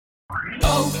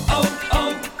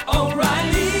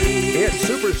O'Reilly! It's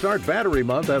Superstart Battery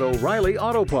Month at O'Reilly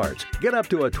Auto Parts. Get up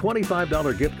to a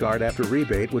 $25 gift card after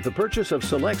rebate with the purchase of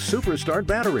select Superstart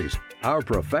batteries. Our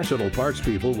professional parts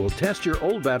people will test your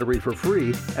old battery for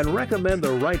free and recommend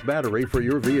the right battery for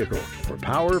your vehicle. For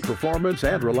power, performance,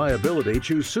 and reliability,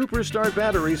 choose Superstart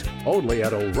batteries only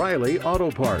at O'Reilly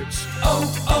Auto Parts.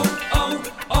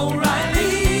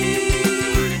 O'Reilly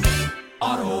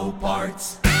Auto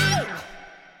Parts.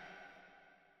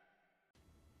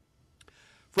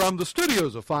 From the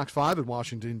studios of Fox 5 in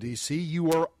Washington, D.C.,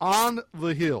 you are on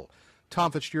the Hill.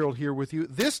 Tom Fitzgerald here with you.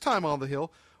 This time on the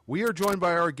Hill, we are joined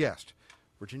by our guest,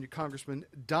 Virginia Congressman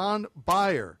Don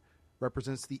Beyer,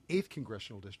 represents the 8th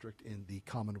Congressional District in the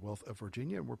Commonwealth of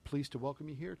Virginia, and we're pleased to welcome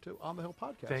you here to On the Hill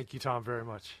podcast. Thank you, Tom, very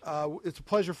much. It's a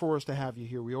pleasure for us to have you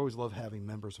here. We always love having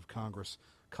members of Congress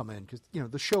come in because,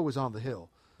 the show is on the Hill.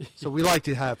 So we like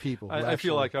to have people who I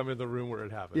feel like I'm in the room where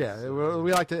it happens. Yeah,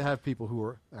 we like to have people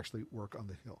who actually work on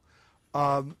the Hill.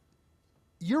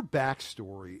 Your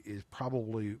backstory is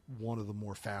probably one of the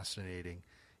more fascinating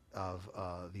of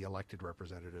the elected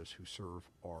representatives who serve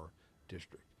our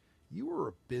district. You were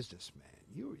a businessman.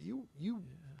 You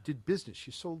did business.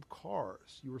 You sold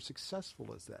cars. You were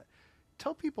successful as that.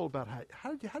 Tell people about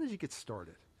how did you get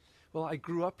started? Well, I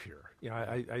grew up here.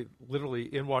 I literally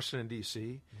in Washington, D.C.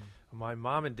 Mm-hmm. My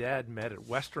mom and dad met at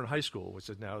Western High School, which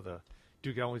is now the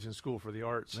Duke Ellington School for the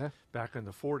Arts, back in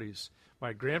the 40s.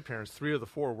 My grandparents, 3 of the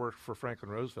 4, worked for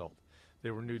Franklin Roosevelt.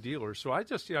 They were New Dealers. So I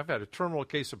just, I've had a terminal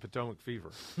case of Potomac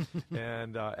fever.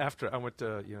 And after I went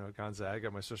to, Gonzaga,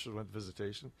 my sisters went to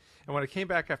visitation. And when I came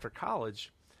back after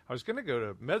college, I was going to go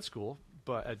to med school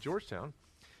at Georgetown.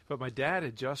 But my dad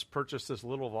had just purchased this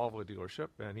little Volvo dealership,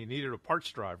 and he needed a parts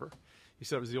driver. He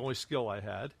said it was the only skill I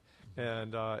had.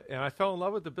 And I fell in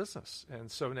love with the business.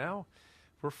 And so now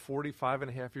we're 45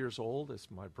 and a half years old. It's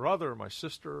my brother, my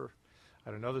sister. I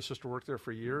had another sister worked there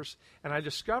for years. And I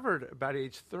discovered about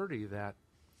age 30 that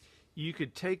you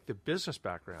could take the business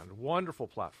background, wonderful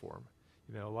platform,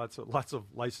 lots of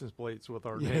license plates with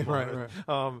our name on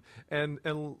it. And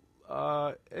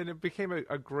it became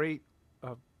a great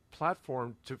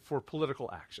platform for political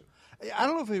action. I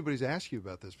don't know if anybody's asked you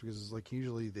about this because it's like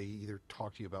usually they either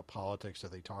talk to you about politics or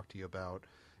they talk to you about,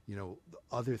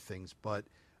 other things. But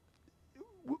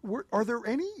are there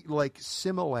any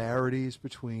similarities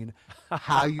between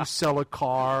how you sell a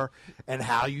car and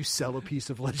how you sell a piece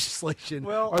of legislation?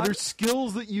 Well, are there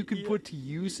skills that you can put to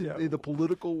use in the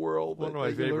political world? One of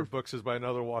my favorite books is by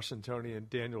another Washingtonian,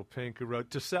 Daniel Pink, who wrote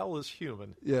 "To Sell is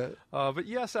Human." Yeah. But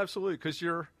yes, absolutely, because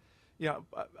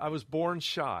I was born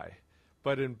shy.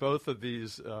 But in both of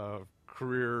these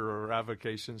career or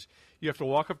avocations, you have to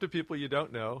walk up to people you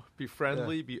don't know, be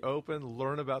friendly, be open,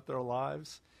 learn about their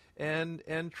lives,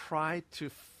 and try to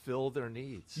fill their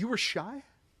needs. You were shy?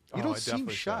 You don't seem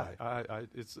shy.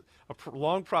 It's a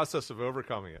long process of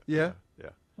overcoming it. Yeah? Yeah.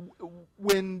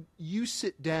 When you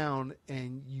sit down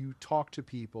and you talk to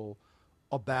people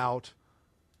about,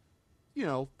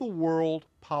 the world,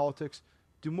 politics,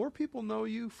 do more people know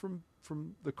you from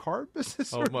the car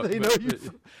business, or they know you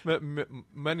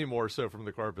many more so from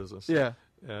the car business. Yeah.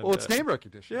 And, well, it's name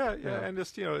recognition. Yeah, and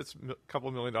just it's a couple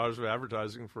 $1 million of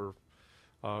advertising for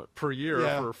per year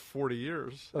for 40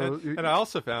 years. And I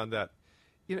also found that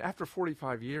after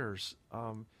 45 years,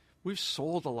 we've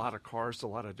sold a lot of cars to a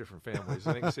lot of different families.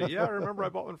 And they can say, "Yeah, I remember I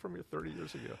bought one from you 30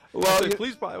 years ago." Well,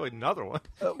 please buy another one.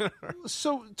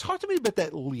 So, talk to me about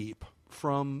that leap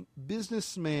from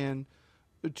businessman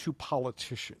to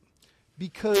politician.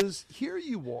 Because here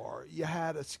you are, you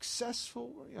have a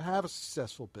successful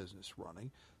business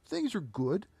running. Things are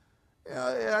good.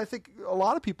 I think a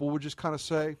lot of people would just kind of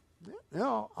say,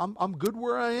 I'm good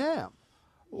where I am.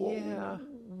 Yeah.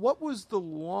 What was the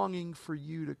longing for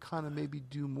you to kind of maybe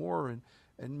do more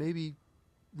and maybe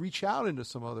reach out into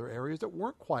some other areas that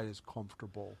weren't quite as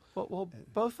comfortable? Well,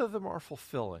 both of them are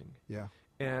fulfilling. Yeah.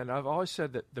 And I've always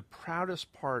said that the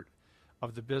proudest part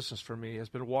of the business for me has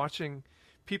been watching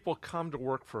people come to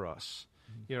work for us,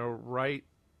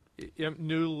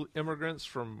 new immigrants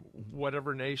from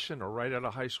whatever nation or right out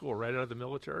of high school or right out of the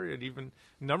military and even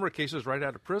a number of cases right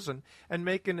out of prison and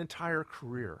make an entire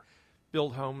career,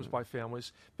 build homes, buy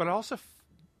families. But also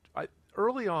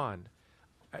early on,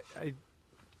 I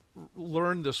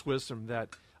learned this wisdom that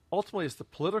ultimately it's the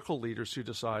political leaders who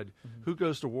decide who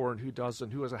goes to war and who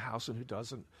doesn't, who has a house and who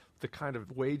doesn't, the kind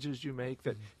of wages you make.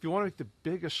 That if you want to make the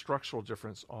biggest structural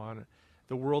difference on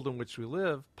the world in which we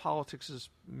live, politics is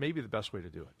maybe the best way to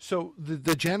do it. So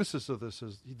the genesis of this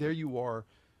is, there you are,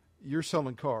 you're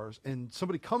selling cars, and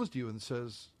somebody comes to you and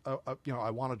says,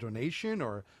 I want a donation,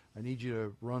 or I need you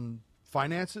to run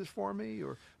finances for me?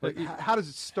 Or how does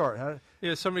it start?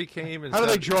 Somebody came and how said,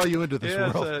 do they draw you into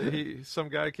this world? Some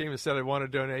guy came and said, I want a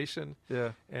donation.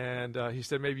 Yeah. And he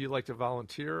said, maybe you'd like to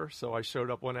volunteer. So I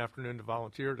showed up one afternoon to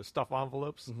volunteer to stuff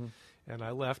envelopes. Mm-hmm. And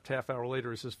I left half hour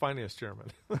later as his finance chairman.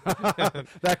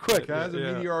 That quick, huh? As a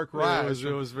meteoric rise.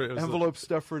 It was envelope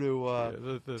stuffer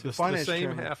to finance the same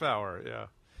chairman. half hour, yeah.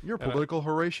 You're a political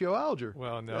Horatio Alger.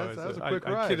 Well, no, that's a quick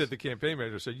rise. I kidded the campaign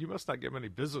manager, said, you must not get many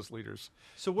business leaders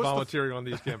volunteering on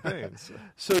these campaigns.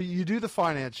 So you do the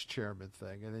finance chairman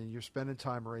thing, and then you're spending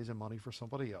time raising money for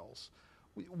somebody else.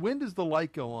 When does the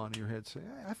light go on in your head, say,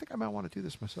 I think I might want to do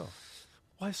this myself?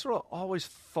 Well, I sort of always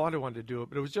thought I wanted to do it,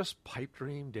 but it was just pipe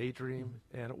dream, daydream,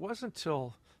 and it wasn't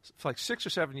until for like 6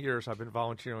 or 7 years I've been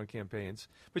volunteering on campaigns.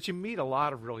 But you meet a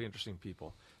lot of really interesting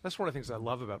people. That's one of the things I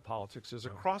love about politics is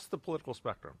across the political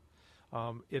spectrum,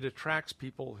 it attracts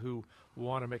people who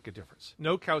want to make a difference.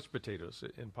 No couch potatoes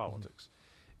in politics.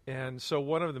 And so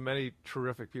one of the many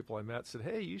terrific people I met said,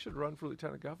 hey, you should run for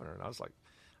lieutenant governor. And I was like,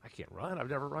 I can't run. I've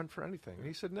never run for anything. And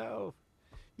he said, no,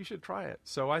 you should try it.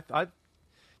 So I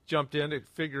jumped in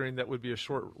figuring that would be a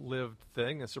short-lived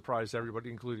thing and surprised everybody,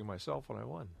 including myself, when I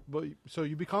won. Well, so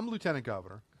you become lieutenant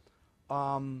governor.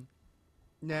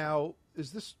 Now,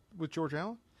 is this with George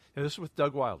Allen? Yeah, this is with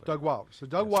Doug Wilder. Doug Wilder. So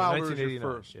Doug Wilder is your 1989,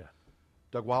 first. Yeah.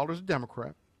 Doug Wilder's a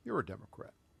Democrat. You're a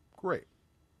Democrat. Great.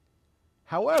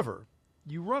 However,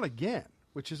 you run again,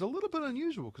 which is a little bit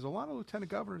unusual because a lot of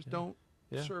lieutenant governors don't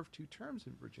serve 2 terms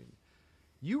in Virginia.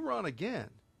 You run again.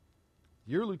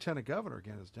 You're lieutenant governor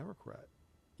again as Democrat.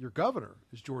 Your governor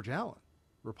is George Allen,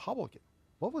 Republican.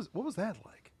 What was that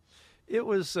like? It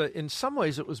was in some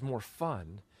ways it was more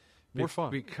fun.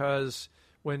 Because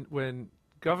when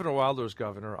Governor Wilder was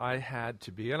governor, I had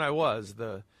to be, and I was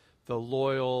the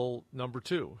loyal number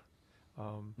 2.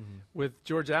 With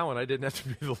George Allen, I didn't have to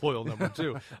be the loyal number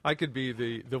 2. I could be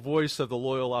the voice of the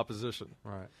loyal opposition.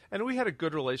 Right. And we had a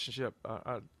good relationship.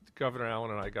 Governor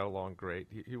Allen and I got along great.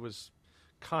 He was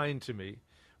kind to me.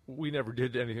 We never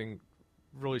did anything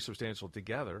really substantial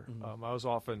together. I was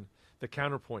often the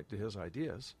counterpoint to his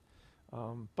ideas.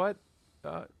 And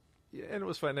it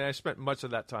was fun. And I spent much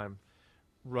of that time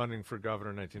running for governor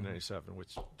in 1997,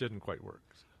 which didn't quite work.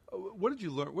 What did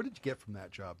you learn? What did you get from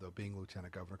that job, though, being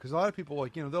lieutenant governor? Because a lot of people,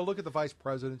 they'll look at the vice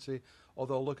presidency, or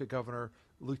they'll look at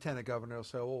lieutenant governor, they'll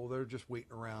say, oh, they're just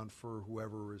waiting around for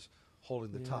whoever is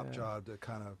holding the top job to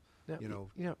kind of,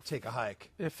 take a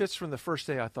hike. It fits from the first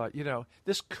day. I thought,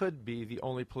 this could be the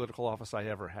only political office I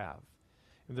ever have.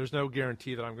 And there's no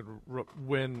guarantee that I'm going to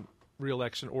win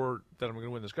re-election or that I'm going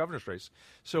to win this governor's race.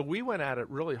 So we went at it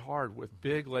really hard with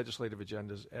big legislative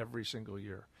agendas every single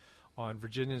year on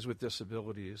Virginians with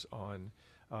disabilities, on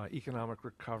economic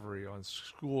recovery, on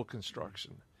school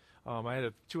construction. I had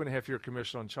a 2.5-year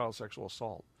commission on child sexual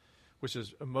assault, which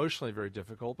is emotionally very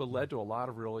difficult, but led to a lot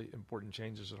of really important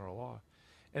changes in our law.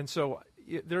 And so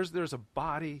there's a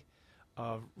body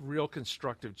of real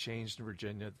constructive change in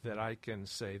Virginia that I can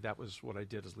say that was what I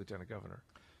did as lieutenant governor.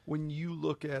 When you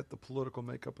look at the political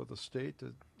makeup of the state,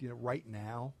 right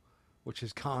now, which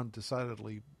has gone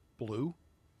decidedly blue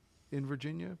in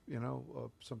Virginia,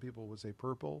 some people would say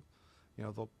purple.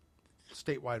 The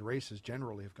statewide races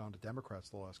generally have gone to Democrats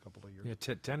the last couple of years.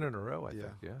 Yeah, 10 in a row, I think.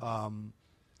 Yeah.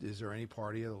 Is there any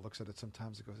party that looks at it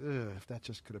sometimes and goes, if that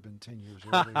just could have been 10 years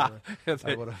earlier,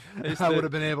 I would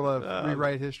have been able to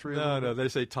rewrite history? No, they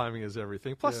say timing is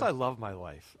everything. Plus, I love my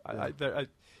life. I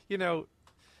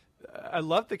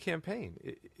loved the campaign.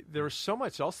 There was so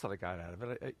much else that I got out of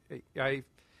it. I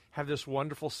have this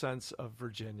wonderful sense of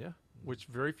Virginia, which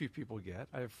very few people get.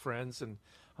 I have friends in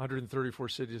 134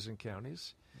 cities and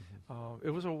counties.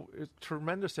 It was a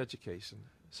tremendous education.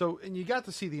 So, and you got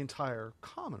to see the entire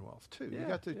Commonwealth, too. You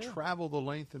got to travel the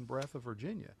length and breadth of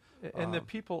Virginia. And the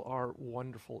people are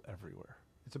wonderful everywhere.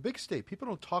 It's a big state. People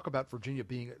don't talk about Virginia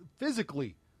being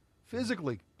physically,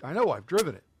 I know I've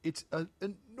driven it. It's an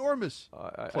enormous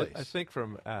place. I think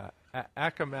from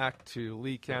Accomack to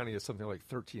Lee County is something like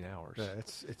 13 hours. Yeah,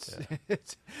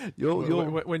 it's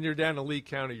when you're down in Lee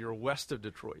County, you're west of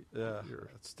Detroit. Yeah,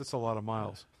 that's a lot of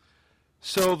miles.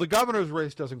 So the governor's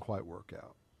race doesn't quite work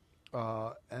out.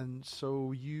 And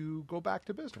so you go back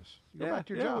to business. You go back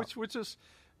to your job. Which is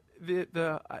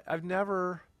I've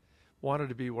never wanted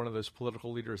to be one of those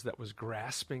political leaders that was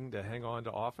grasping to hang on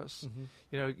to office.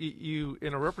 You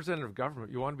in a representative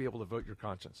government, you want to be able to vote your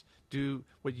conscience, do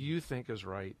what you think is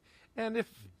right, and if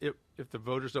the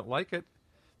voters don't like it,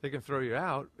 they can throw you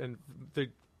out. And the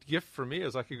gift for me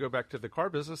is I could go back to the car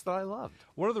business that I loved.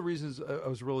 One of the reasons I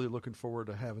was really looking forward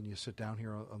to having you sit down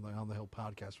here on the Hill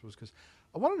podcast was because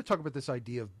I wanted to talk about this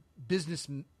idea of business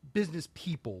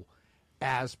people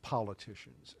as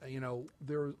politicians.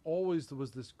 There always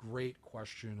was this great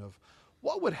question of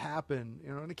what would happen,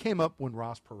 and it came up when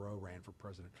Ross Perot ran for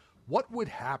president. What would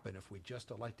happen if we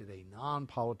just elected a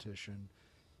non-politician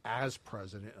as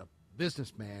president, a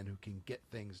businessman who can get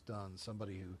things done,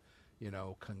 somebody who,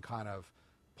 can kind of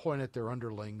point at their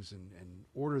underlings and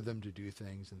order them to do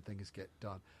things and things get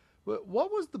done. But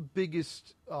what was the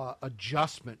biggest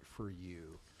adjustment for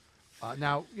you?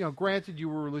 Now, granted, you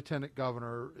were a lieutenant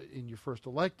governor in your first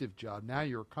elective job. Now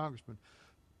you're a congressman.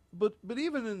 But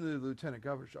even in the lieutenant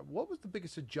governor's job, what was the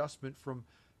biggest adjustment from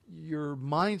your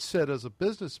mindset as a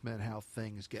businessman, how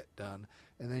things get done,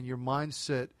 and then your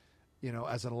mindset,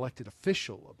 as an elected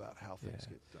official about how things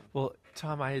get done? Well,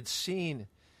 Tom, I had seen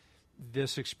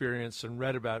this experience and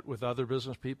read about it with other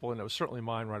business people, and it was certainly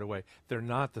mine right away. They're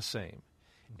not the same.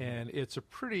 Mm-hmm. And it's a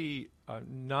pretty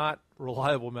not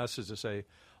reliable message to say,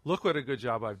 look what a good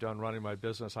job I've done running my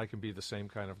business. I can be the same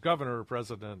kind of governor,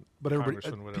 president,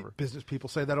 congressman, whatever. Business people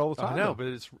say that all the time. I know, but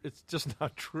it's just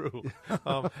not true.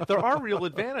 There are real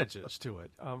advantages to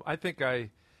it. I think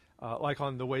like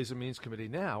on the Ways and Means Committee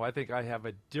now, I think I have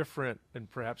a different and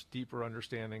perhaps deeper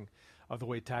understanding of the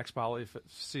way tax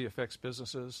policy affects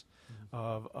businesses,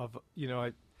 of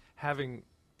having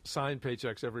signed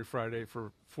paychecks every Friday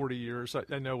for 40 years.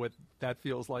 I know what that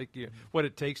feels like, what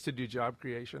it takes to do job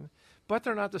creation. But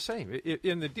they're not the same.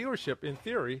 In the dealership, in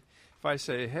theory, if I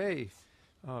say, hey,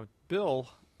 Bill,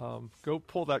 go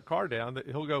pull that car down,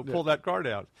 he'll go pull that car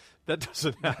down. That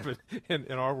doesn't happen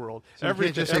in our world. So you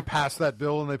can't just say, pass that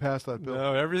bill, and they pass that bill.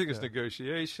 No, everything is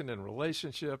negotiation and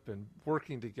relationship and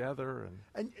working together.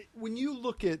 And when you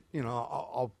look at,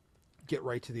 I'll get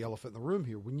right to the elephant in the room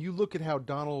here. When you look at how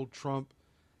Donald Trump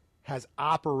has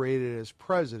operated as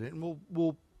president, and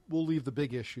we'll leave the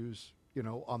big issues,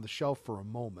 on the shelf for a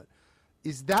moment.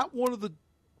 Is that one of the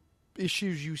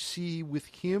issues you see with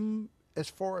him as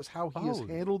far as how he has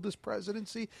handled this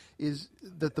presidency? Is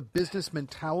that the business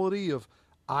mentality of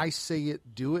I say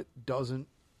it, do it doesn't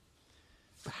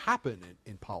happen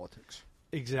in politics?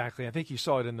 Exactly. I think you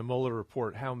saw it in the Mueller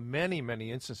report, how many,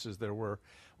 many instances there were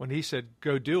when he said,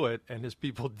 go do it, and his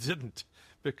people didn't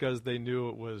because they knew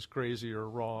it was crazy or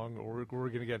wrong or we're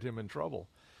going to get him in trouble.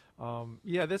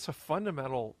 That's a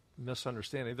fundamental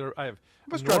misunderstanding. I have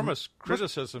enormous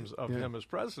criticisms of him as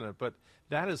president, but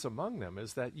that is among them,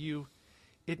 is that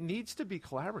it needs to be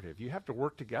collaborative. You have to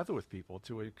work together with people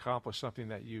to accomplish something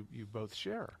that you both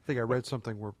share. I think I read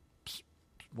something where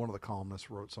one of the columnists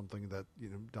wrote something that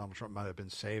Donald Trump might have been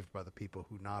saved by the people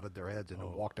who nodded their heads and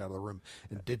walked out of the room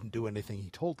and didn't do anything he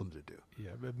told them to do.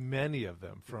 Yeah, but many of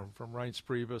them, from Reince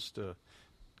Priebus to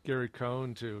Gary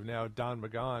Cohn to now Don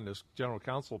McGahn as general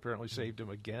counsel, apparently saved him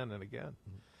again and again.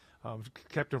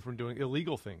 Kept him from doing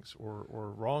illegal things or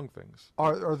wrong things.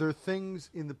 Are there things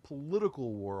in the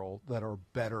political world that are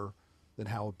better than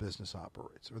how a business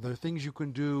operates? Are there things you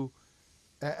can do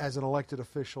as an elected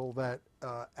official that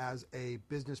as a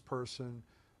business person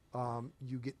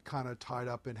you get kind of tied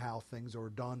up in how things are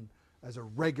done as a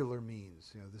regular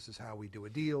means? This is how we do a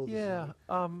deal.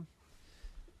 Can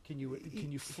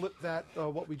you flip that,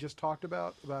 what we just talked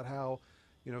about how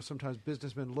sometimes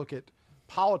businessmen look at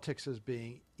politics as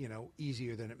being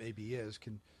easier than it maybe is?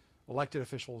 Can elected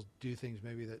officials do things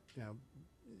maybe that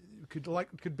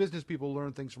could business people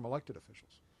learn things from elected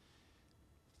officials?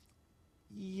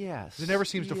 Yes. It never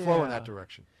seems to flow in that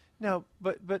direction. No,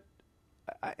 but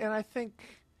I think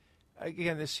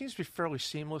again this seems to be fairly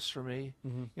seamless for me.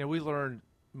 Mm-hmm. We learned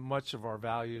much of our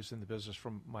values in the business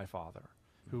from my father,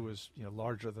 who was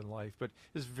larger than life, but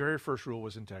his very first rule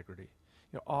was integrity.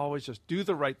 Always just do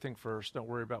the right thing first. Don't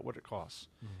worry about what it costs,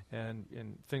 and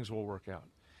things will work out.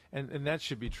 And that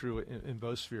should be true in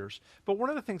both spheres. But one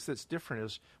of the things that's different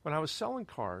is when I was selling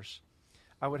cars,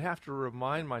 I would have to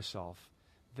remind myself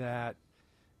that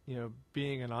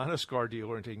being an honest car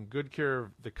dealer and taking good care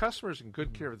of the customers and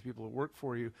good care of the people who work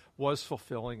for you was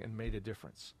fulfilling and made a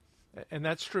difference. And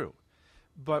that's true.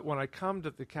 But when I come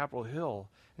to the Capitol Hill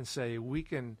and say we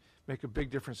can make a big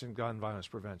difference in gun violence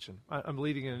prevention, I'm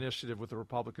leading an initiative with a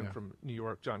Republican from New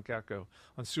York, John Katko,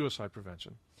 on suicide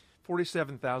prevention.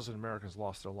 47,000 Americans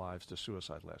lost their lives to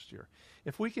suicide last year.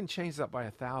 If we can change that by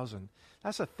 1,000,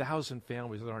 that's 1,000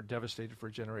 families that aren't devastated for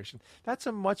a generation. That's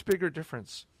a much bigger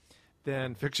difference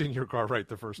than fixing your car right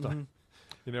the first time.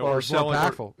 Or selling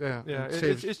impactful.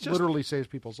 It just literally saves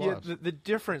people's lives. The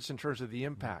difference in terms of the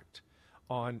impact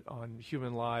on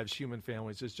human lives, human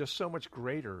families, is just so much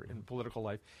greater in political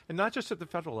life, and not just at the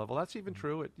federal level. That's even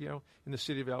true at in the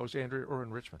city of Alexandria or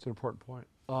in Richmond. It's an important point.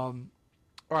 All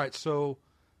right, so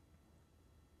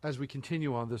as we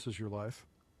continue on, this is your life.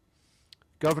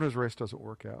 Governor's race doesn't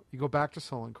work out. You go back to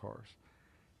selling cars,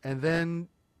 And then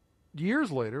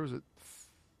years later, was it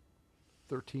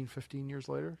 13, 15 years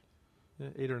later?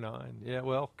 8 or 9. Yeah,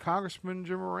 well. Congressman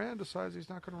Jim Moran decides he's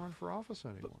not going to run for office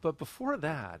anymore. But before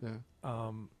that,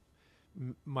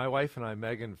 my wife and I,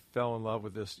 Megan, fell in love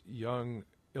with this young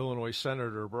Illinois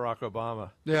Senator, Barack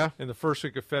Obama, in the first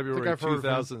week of February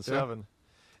 2007.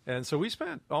 And so we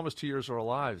spent almost 2 years of our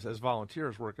lives as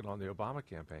volunteers working on the Obama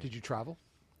campaign. Did you travel?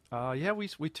 Yeah,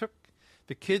 we took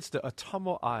the kids to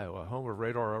Ottumwa, Iowa, home of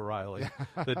Radar O'Reilly,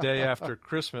 the day after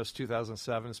Christmas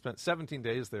 2007. Spent 17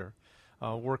 days there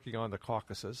working on the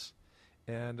caucuses.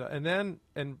 And then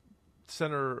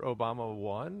Senator Obama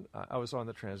won. I was on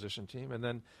the transition team. And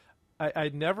then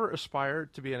I'd never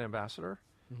aspired to be an ambassador.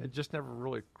 It just never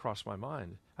really crossed my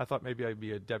mind. I thought maybe I'd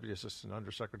be a deputy assistant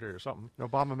undersecretary or something.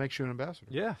 Obama makes you an ambassador.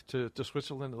 Yeah, to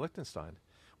Switzerland and Liechtenstein.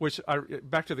 Which,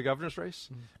 back to the governor's race,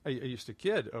 I used to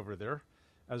kid over there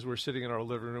as we're sitting in our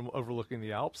living room overlooking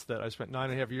the Alps that I spent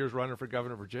 9.5 years running for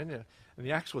governor of Virginia, and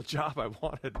the actual job I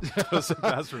wanted was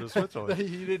ambassador to Switzerland.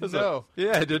 You didn't know.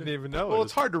 I didn't even know. Well,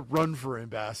 it's hard to run for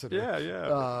ambassador.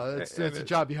 Yeah. It's a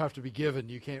job you have to be given.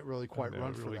 You can't really quite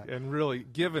run for that. And really,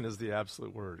 given is the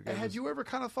absolute word. Had you ever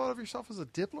kind of thought of yourself as a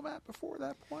diplomat before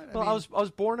that point? I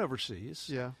was born overseas.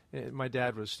 Yeah. My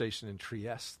dad was stationed in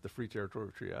Trieste, the Free Territory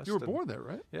of Trieste. You were born there,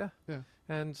 right? Yeah. Yeah.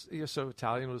 And so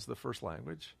Italian was the first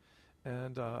language.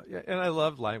 And and I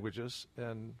loved languages,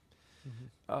 and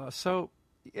I've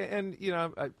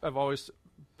always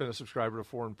been a subscriber to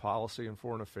foreign policy and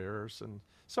foreign affairs, and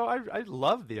so I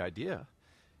loved the idea,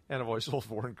 and I've always sold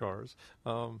foreign cars.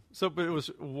 But it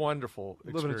was wonderful.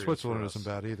 Living in Switzerland isn't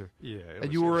bad either. Yeah,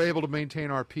 and you were able to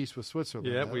maintain our peace with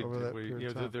Switzerland. Yeah,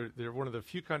 they're one of the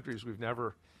few countries we've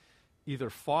never either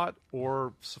fought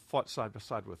or fought side by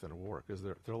side with in a war, because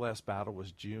their last battle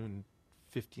was June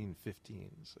 1515.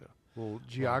 So. Well,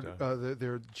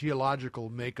 their geological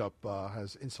makeup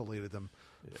has insulated them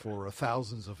for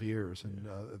thousands of years, and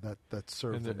that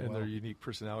served them well. And their unique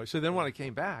personality. So then when I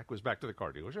came back, was back to the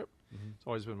car dealership. It's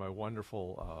always been my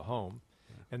wonderful home.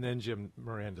 And then Jim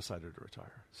Moran decided to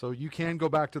retire. So you can go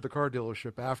back to the car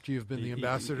dealership after you've been the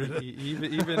ambassador.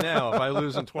 Even now, if I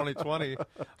lose in 2020,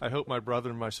 I hope my brother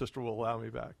and my sister will allow me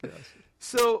back. Yes.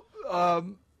 So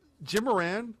Jim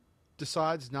Moran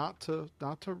decides not to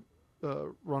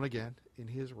run again in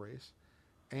his race,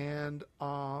 and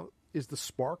is the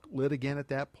spark lit again at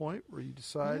that point where you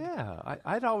decide? Yeah,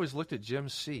 I'd always looked at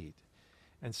Jim's seat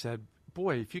and said,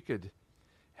 "Boy, if you could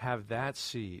have that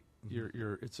seat,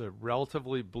 it's a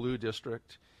relatively blue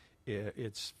district.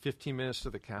 It's 15 minutes to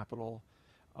the Capitol.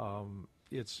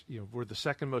 We're the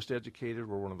second most educated.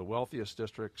 We're one of the wealthiest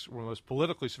districts. We're the most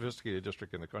politically sophisticated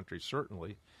district in the country,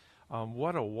 certainly.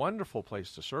 What a wonderful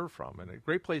place to serve from, and a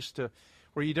great place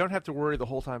where you don't have to worry the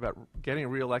whole time about getting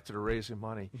reelected or raising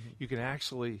money. You can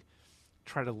actually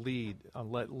try to lead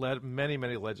on many,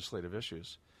 many legislative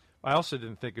issues. I also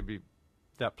didn't think it'd be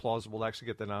that plausible to actually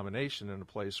get the nomination in a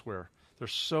place where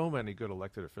there's so many good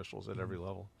elected officials at every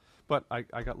level. But I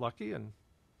got lucky, and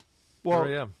here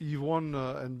I am. You won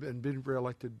and been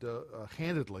reelected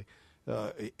handedly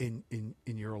in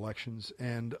your elections,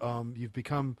 and you've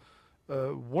become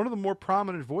one of the more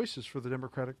prominent voices for the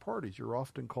Democratic Party. You're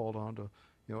often called on to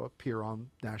appear on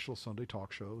national Sunday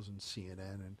talk shows and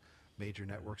CNN and major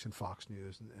networks and Fox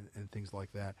News and things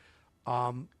like that.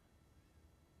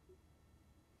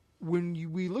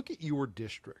 When we look at your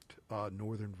district,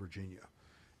 Northern Virginia,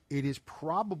 it is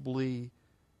probably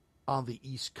on the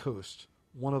East Coast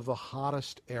one of the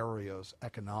hottest areas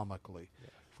economically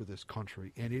for this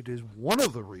country, and it is one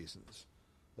of the reasons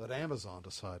that Amazon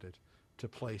decided to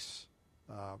place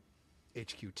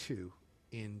HQ2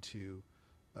 into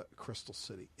Crystal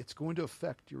City. It's going to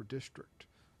affect your district,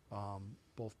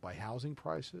 both by housing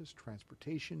prices,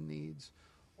 transportation needs,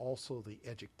 also the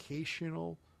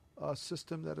educational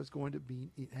system that is going to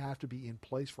have to be in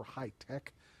place for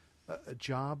high-tech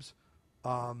jobs.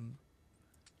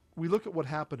 We look at what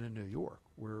happened in New York,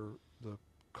 where the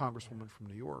congresswoman from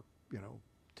New York,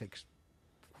 takes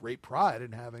great pride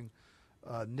in having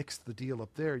nixed the deal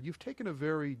up there. You've taken a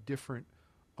very different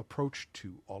approach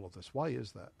to all of this. Why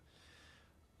is that?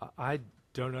 I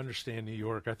don't understand New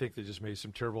York. I think they just made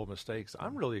some terrible mistakes.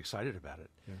 I'm really excited about it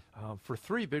for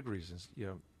three big reasons.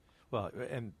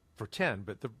 And for 10,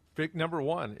 but the big number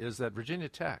one is that Virginia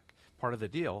Tech, part of the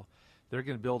deal, they're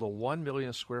going to build a 1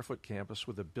 million square foot campus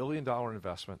with $1 billion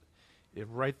investment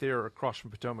right there across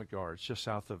from Potomac Yards, just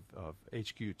south of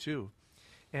HQ2.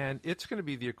 And it's going to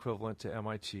be the equivalent to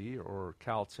MIT or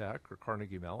Caltech or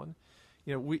Carnegie Mellon.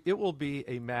 It will be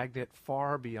a magnet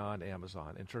far beyond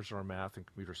Amazon in terms of our math and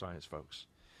computer science folks.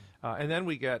 And then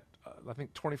we get, I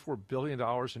think, $24 billion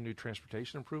in new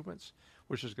transportation improvements,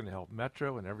 which is going to help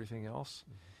Metro and everything else.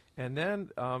 And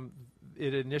then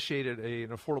it initiated an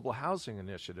affordable housing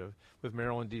initiative with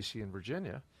Maryland, D.C., and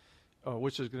Virginia,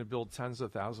 which is going to build tens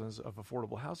of thousands of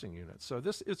affordable housing units. So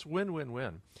it's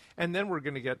win-win-win. And then we're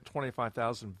going to get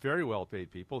 25,000 very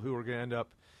well-paid people who are going to end up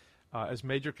as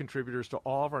major contributors to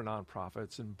all of our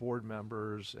nonprofits and board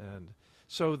members. And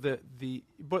so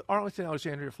but Arlington,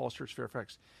 Alexandria, Falls Church,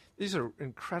 Fairfax, these are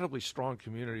incredibly strong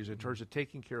communities in terms of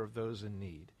taking care of those in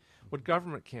need. What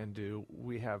government can do,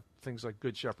 we have things like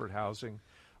Good Shepherd housing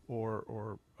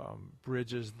or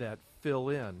bridges that fill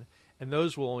in, and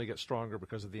those will only get stronger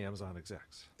because of the Amazon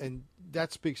execs. And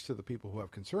that speaks to the people who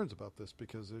have concerns about this,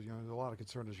 because there's a lot of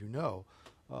concern, as you know,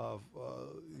 of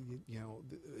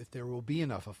if there will be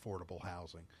enough affordable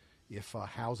housing, if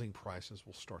housing prices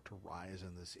will start to rise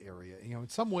in this area. In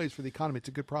some ways for the economy, it's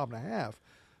a good problem to have,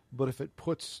 but if it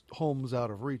puts homes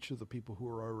out of reach of the people who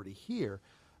are already here,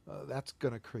 that's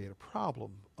going to create a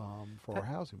problem for our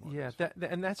housing markets. Yeah,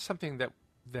 and that's something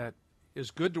that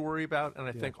is good to worry about, and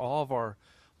I think all of our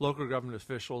local government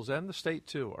officials and the state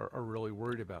too are really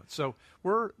worried about. So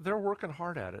they're working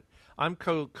hard at it. I'm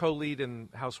co-lead in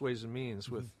House Ways and Means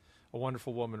with a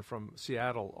wonderful woman from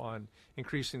Seattle on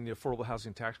increasing the affordable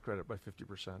housing tax credit by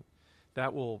 50%.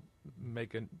 That will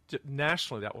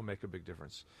nationally that will make a big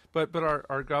difference. But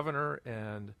our governor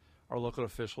and our local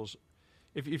officials,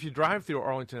 if you drive through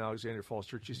Arlington, Alexandria, Falls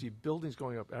Church, you see buildings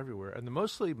going up everywhere, and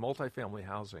mostly multifamily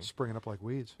housing. Springing up like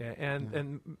weeds.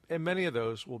 And many of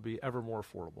those will be ever more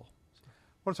affordable.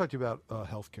 I want to talk to you about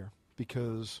health care,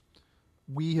 because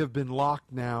we have been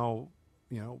locked now,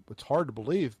 it's hard to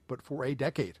believe, but for a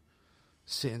decade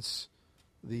since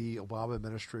the Obama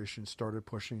administration started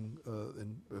pushing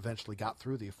and eventually got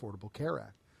through the Affordable Care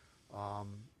Act.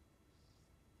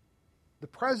 The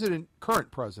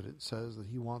current president, says that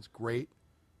he wants great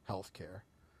health care,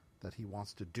 that he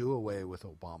wants to do away with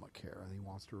Obamacare, and he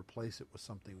wants to replace it with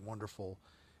something wonderful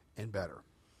and better.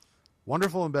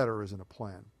 Wonderful and better isn't a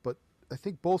plan, but I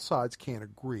think both sides can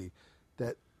agree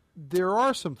that there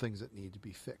are some things that need to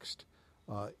be fixed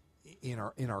in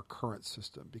our current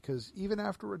system, because even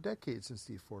after a decade since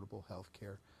the Affordable Health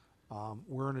Care,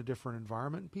 we're in a different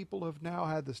environment, and people have now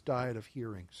had this diet of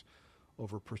hearings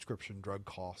over prescription drug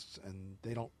costs, and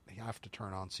they don't have to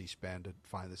turn on C-SPAN to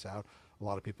find this out. A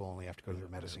lot of people only have to go to their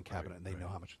medicine cabinet, and they know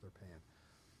how much they're paying.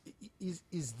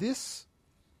 Is this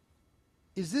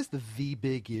the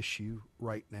big issue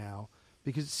right now?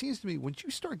 Because it seems to me when you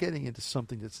start getting into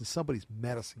something that's in somebody's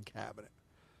medicine cabinet,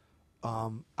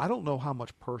 I don't know how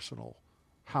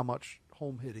much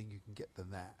home hitting you can get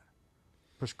than that.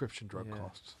 Prescription drug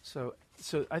costs. So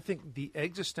I think the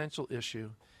existential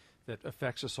issue that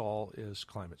affects us all is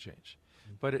climate change.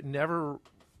 But it never,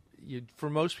 for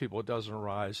most people, it doesn't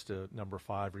rise to number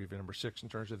 5 or even number 6 in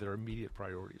terms of their immediate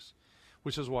priorities,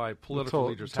 which is why political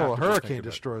leaders have to until a hurricane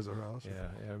destroys their house.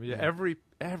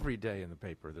 Every day in the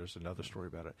paper there's another story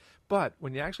about it. But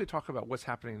when you actually talk about what's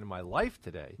happening in my life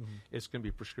today, it's going to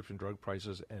be prescription drug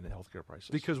prices and healthcare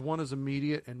prices. Because one is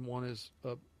immediate and one is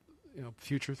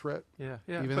future threat.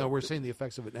 Even though we're seeing the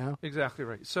effects of it now. Exactly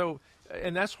right. So,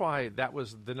 and that's why that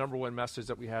was the number one message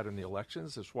that we had in the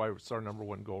elections. That's why it's our number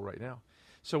one goal right now.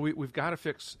 So we've got to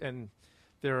fix, and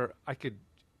I could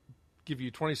give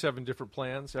you 27 different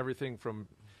plans, everything from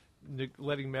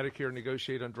letting Medicare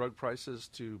negotiate on drug prices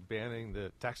to banning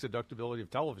the tax deductibility of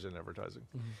television advertising.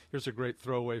 Here's a great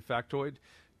throwaway factoid.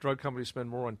 Drug companies spend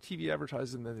more on TV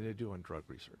advertising than they do on drug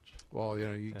research. Well,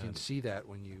 you can see that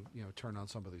when you turn on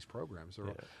some of these programs.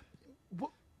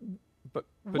 But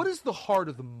what is the heart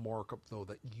of the markup, though,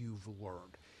 that you've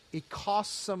learned? It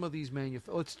costs some of these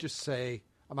let's just say,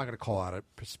 I'm not going to call out a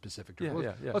specific drug.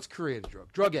 Let's create a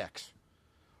drug. Drug X.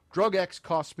 Drug X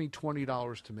costs me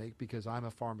 $20 to make because I'm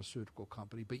a pharmaceutical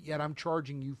company, but yet I'm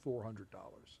charging you $400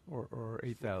 or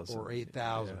 $8,000 or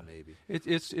 $8,000 maybe.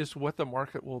 It's what the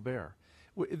market will bear.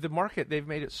 The market, they've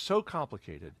made it so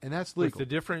complicated. And that's legal. With the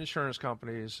different insurance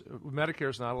companies, Medicare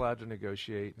is not allowed to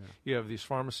negotiate. You have these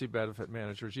pharmacy benefit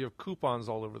managers. You have coupons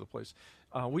all over the place.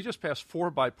 We just passed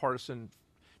 4 bipartisan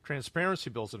transparency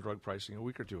bills on drug pricing a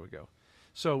week or 2 ago.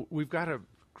 So we've got to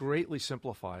greatly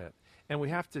simplify it. And we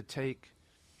have to take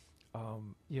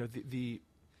the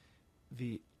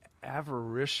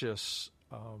avaricious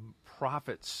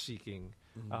profit-seeking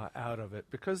out of it,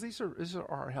 because these are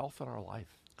our health and our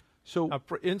life. So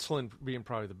insulin being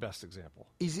probably the best example.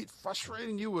 Is it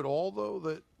frustrating you at all, though,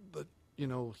 that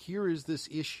here is this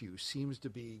issue seems to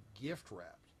be gift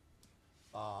wrapped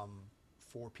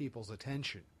for people's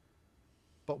attention,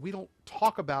 but we don't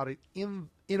talk about it in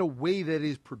a way that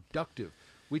is productive.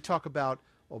 We talk about,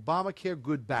 Obamacare,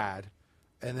 good, bad,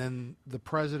 and then the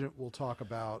president will talk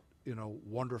about,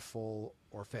 wonderful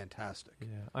or fantastic. Yeah,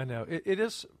 I know. It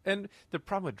is, and the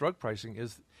problem with drug pricing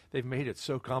is they've made it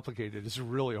so complicated. It's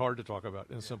really hard to talk about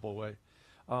in a simple way,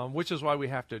 which is why we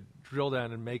have to drill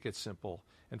down and make it simple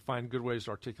and find good ways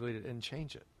to articulate it and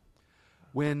change it.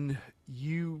 When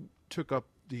you took up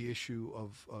the issue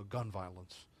of gun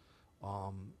violence,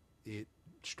 it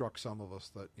struck some of us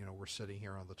that, we're sitting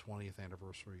here on the 20th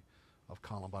anniversary of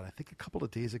Columbine. I think a couple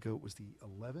of days ago it was the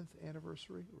 11th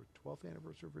anniversary or 12th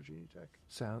anniversary of Virginia Tech.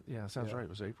 Sounds right. It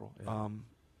was April. Yeah.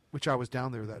 Which I was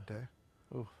down there that day.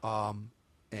 Oh.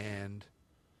 And,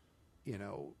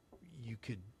 you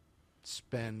could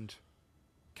spend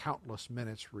countless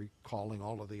minutes recalling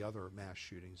all of the other mass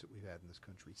shootings that we've had in this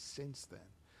country since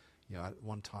then. At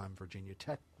one time Virginia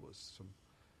Tech was some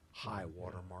high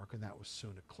watermark, and that was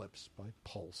soon eclipsed by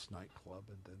Pulse nightclub,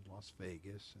 and then Las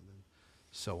Vegas, and then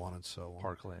so on and so on.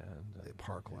 Parkland.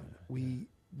 Parkland. We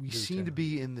seem to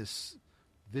be in this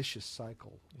vicious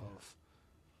cycle of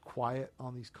quiet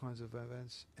on these kinds of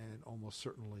events, and almost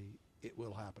certainly it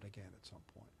will happen again at some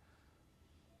point.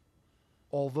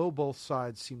 Although both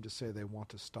sides seem to say they want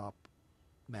to stop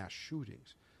mass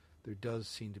shootings, there does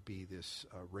seem to be this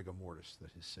rigor mortis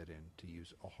that has set in, to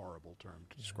use a horrible term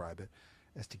to describe it,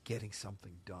 as to getting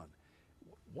something done.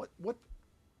 What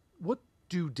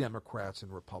do Democrats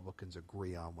and Republicans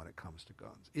agree on when it comes to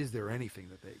guns? Is there anything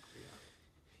that they agree on?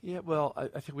 Yeah, well,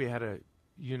 I think we had a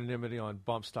unanimity on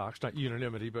bump stocks. Not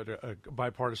unanimity, but a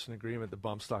bipartisan agreement that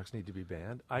bump stocks need to be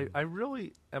banned. I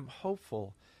really am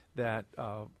hopeful that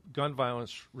gun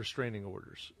violence restraining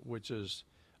orders, which is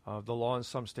the law in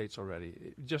some states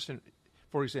already,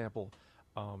 for example,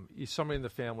 somebody in the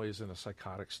family is in a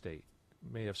psychotic state,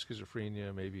 may have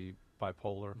schizophrenia, maybe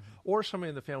bipolar, or somebody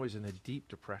in the family is in a deep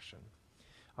depression,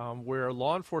 where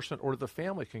law enforcement or the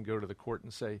family can go to the court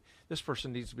and say, this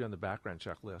person needs to be on the background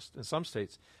check list. In some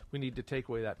states, we need to take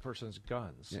away that person's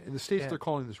guns. Yeah, in the states, they're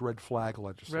calling this red flag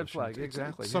legislation. Red flag,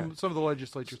 exactly. Some of the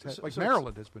legislatures,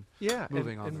 Maryland has been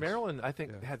moving on this. Maryland, I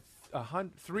think, had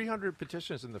 300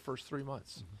 petitions in the first 3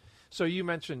 months. So you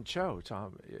mentioned Cho,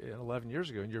 Tom, 11 years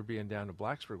ago, and you're being down to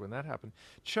Blacksburg when that happened.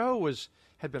 Cho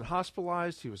had been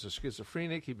hospitalized. He was a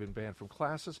schizophrenic. He'd been banned from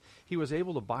classes. He was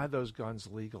able to buy those guns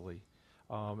legally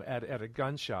at a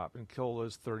gun shop and kill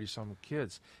those 30-some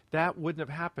kids. That wouldn't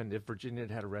have happened if Virginia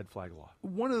had a red flag law.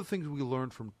 One of the things we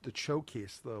learned from the Cho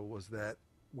case, though, was that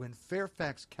when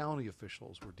Fairfax County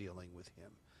officials were dealing with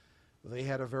him, they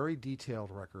had a very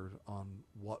detailed record on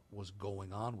what was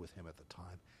going on with him at the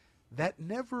time. That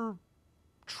never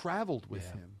traveled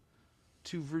with him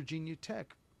to Virginia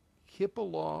Tech. HIPAA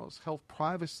laws, health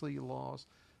privacy laws,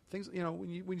 things. When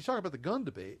you talk about the gun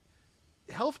debate,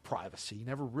 health privacy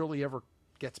never really ever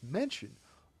gets mentioned.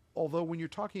 Although when you're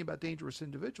talking about dangerous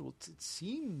individuals, it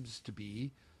seems to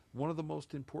be one of the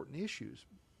most important issues.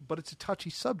 But it's a touchy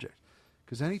subject,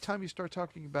 because anytime you start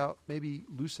talking about maybe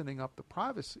loosening up the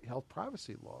health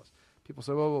privacy laws, people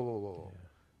say, whoa.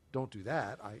 Don't do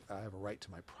that. I have a right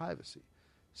to my privacy.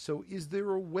 So is there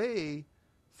a way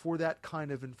for that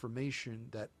kind of information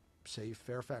that, say,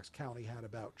 Fairfax County had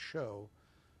about Cho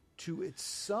to, in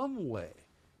some way,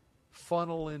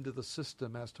 funnel into the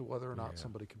system as to whether or not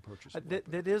somebody can purchase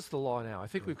it? That is the law now. I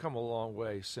think we've come a long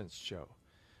way since Cho.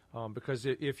 Because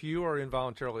if you are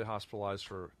involuntarily hospitalized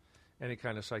for any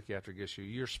kind of psychiatric issue,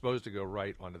 you're supposed to go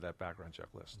right onto that background check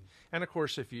list. And, of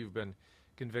course, if you've been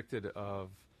convicted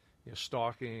of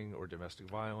stalking or domestic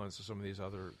violence or some of these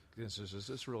other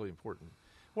instances, it's really important.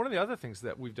 One of the other things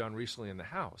that we've done recently in the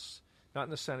House, not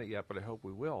in the Senate yet, but I hope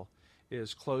we will,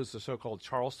 is close the so-called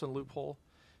Charleston loophole.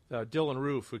 Dylan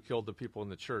Roof, who killed the people in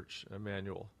the church,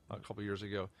 Emmanuel, a couple years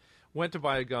ago, went to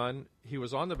buy a gun. He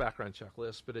was on the background check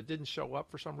list, but it didn't show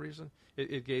up for some reason.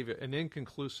 It gave it an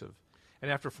inconclusive. And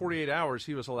after 48 hours,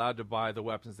 he was allowed to buy the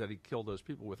weapons that he killed those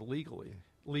people with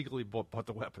legally bought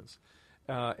the weapons.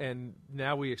 And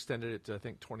now we extended it to, I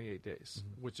think, 28 days,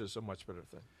 which is a much better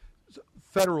thing. So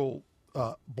federal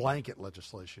blanket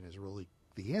legislation is really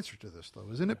the answer to this, though,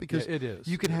 isn't it? Because it is.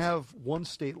 You can have one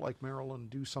state like Maryland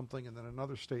do something and then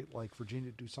another state like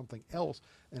Virginia do something else.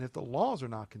 And if the laws are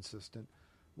not consistent,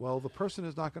 well, the person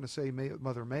is not going to say,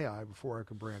 Mother, may I, before I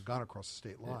can bring a gun across the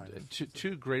state line.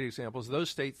 Two great examples. Those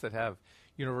states that have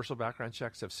universal background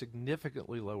checks have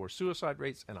significantly lower suicide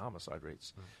rates and homicide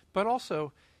rates. But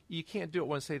also, you can't do it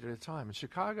one state at a time. And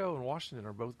Chicago and Washington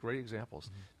are both great examples.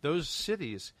 Those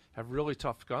cities have really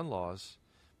tough gun laws,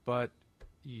 but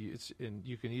you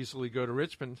can easily go to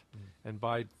Richmond and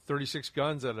buy 36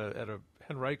 guns at a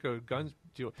Henrico gun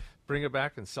deal, bring it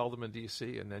back and sell them in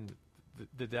D.C., and then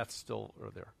the deaths still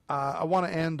are there. I want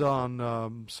to end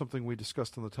on something we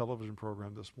discussed on the television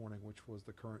program this morning, which was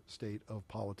the current state of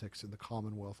politics in the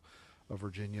Commonwealth of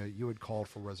Virginia. You had called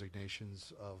for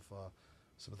resignations of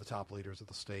some of the top leaders of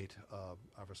the state.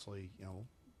 Obviously,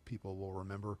 people will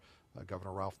remember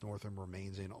Governor Ralph Northam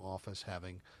remains in office,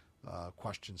 having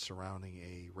questions surrounding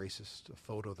a racist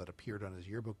photo that appeared on his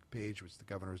yearbook page, which the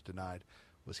governor has denied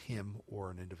was him or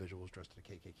an individual who's dressed in a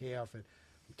KKK outfit.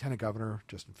 Lieutenant Governor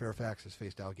Justin Fairfax has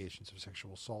faced allegations of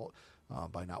sexual assault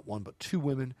by not one but two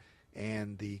women,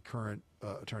 and the current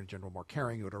Attorney General Mark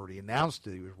Herring, who had already announced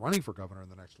that he was running for governor in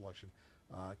the next election,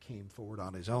 came forward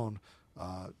on his own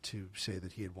to say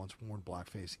that he had once worn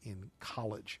blackface in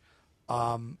college.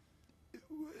 Terry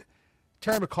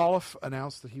McAuliffe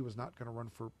announced that he was not going to run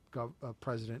for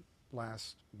president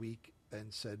last week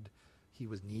and said he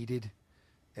was needed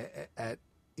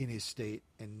in his state.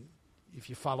 And if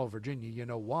you follow Virginia, you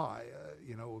know why.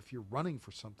 If you're running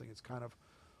for something, it's kind of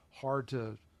hard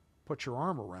to put your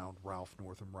arm around Ralph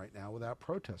Northam right now without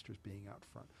protesters being out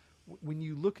front. When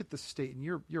you look at the state, and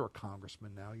you're a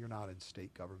congressman now, you're not in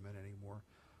state government anymore,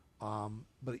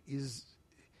 but is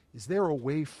there a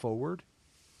way forward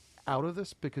out of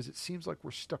this? Because it seems like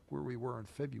we're stuck where we were in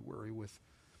February with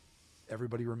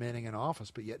everybody remaining in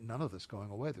office, but yet none of this going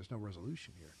away. There's no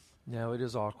resolution here. No, it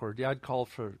is awkward. Yeah, I'd called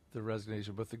for the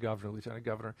resignation of both the governor and lieutenant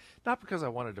governor, not because I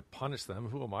wanted to punish them.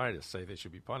 Who am I to say they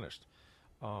should be punished?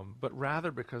 But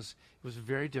rather because it was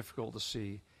very difficult to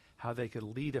see how they could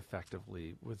lead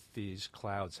effectively with these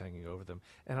clouds hanging over them.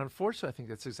 And unfortunately, I think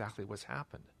that's exactly what's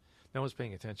happened. No one's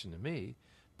paying attention to me,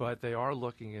 but they are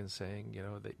looking and saying,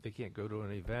 they can't go to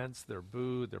any events, they're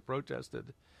booed, they're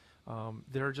protested.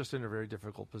 They're just in a very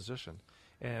difficult position.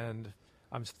 And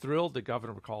I'm thrilled that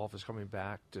Governor McAuliffe is coming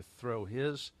back to throw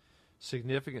his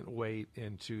significant weight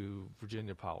into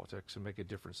Virginia politics and make a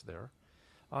difference there.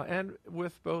 And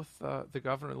with both the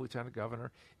governor and lieutenant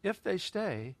governor, if they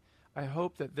stay, I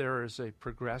hope that there is a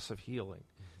progressive healing,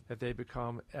 that they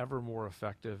become ever more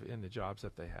effective in the jobs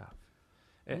that they have.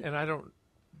 And I don't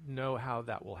know how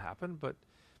that will happen, but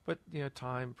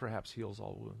time perhaps heals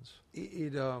all wounds.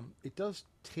 It does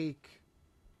take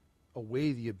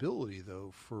away the ability,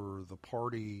 though, for the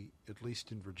party, at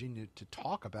least in Virginia, to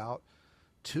talk about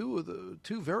two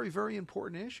very, very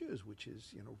important issues, which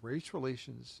is race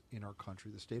relations in our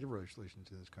country, the state of race relations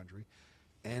in this country,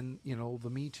 and the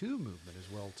Me Too movement as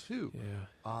well too.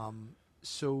 Yeah.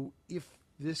 So if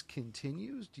this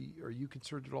continues, are you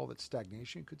concerned at all that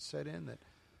stagnation could set in?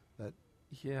 That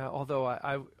Yeah, although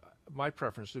my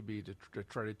preference would be to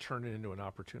try to turn it into an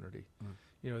opportunity.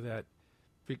 That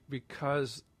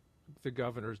because the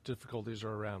governor's difficulties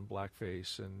are around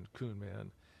blackface and Coon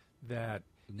Man, that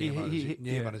name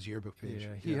on his yearbook page.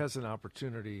 He has an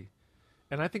opportunity,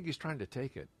 and I think he's trying to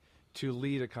take it, to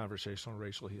lead a conversation on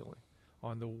racial healing,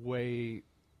 on the way,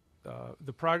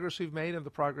 the progress we've made and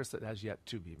the progress that has yet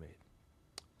to be made.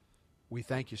 We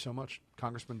thank you so much,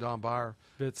 Congressman Don Beyer.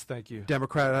 Fitz, thank you.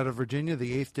 Democrat out of Virginia,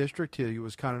 the 8th District. He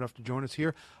was kind enough to join us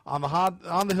here on the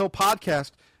On the Hill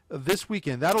podcast this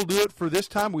weekend. That'll do it for this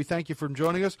time. We thank you for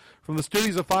joining us from the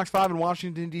studios of Fox 5 in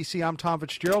Washington, D.C. I'm Tom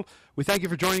Fitzgerald. We thank you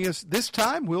for joining us this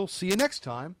time. We'll see you next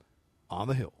time on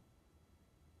the Hill.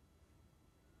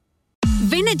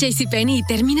 Ven a JCPenney y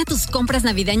termina tus compras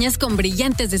navideñas con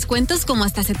brillantes descuentos como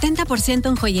hasta 70%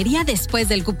 en joyería después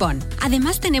del cupón.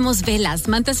 Además tenemos velas,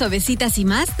 mantas suavecitas y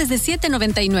más desde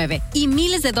 $7.99 y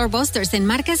miles de doorbusters en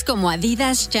marcas como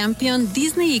Adidas, Champion,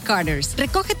 Disney y Carter's.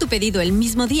 Recoge tu pedido el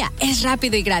mismo día. Es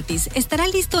rápido y gratis. Estará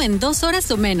listo en 2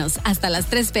 horas o menos hasta las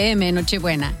 3 p.m. en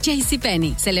Nochebuena.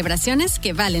 JCPenney. Celebraciones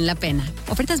que valen la pena.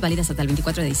 Ofertas válidas hasta el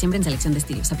 24 de diciembre en selección de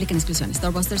estilos. Aplican exclusiones.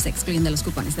 Doorbusters se excluyen de los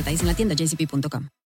cupones. Detalles en la tienda jcp.com.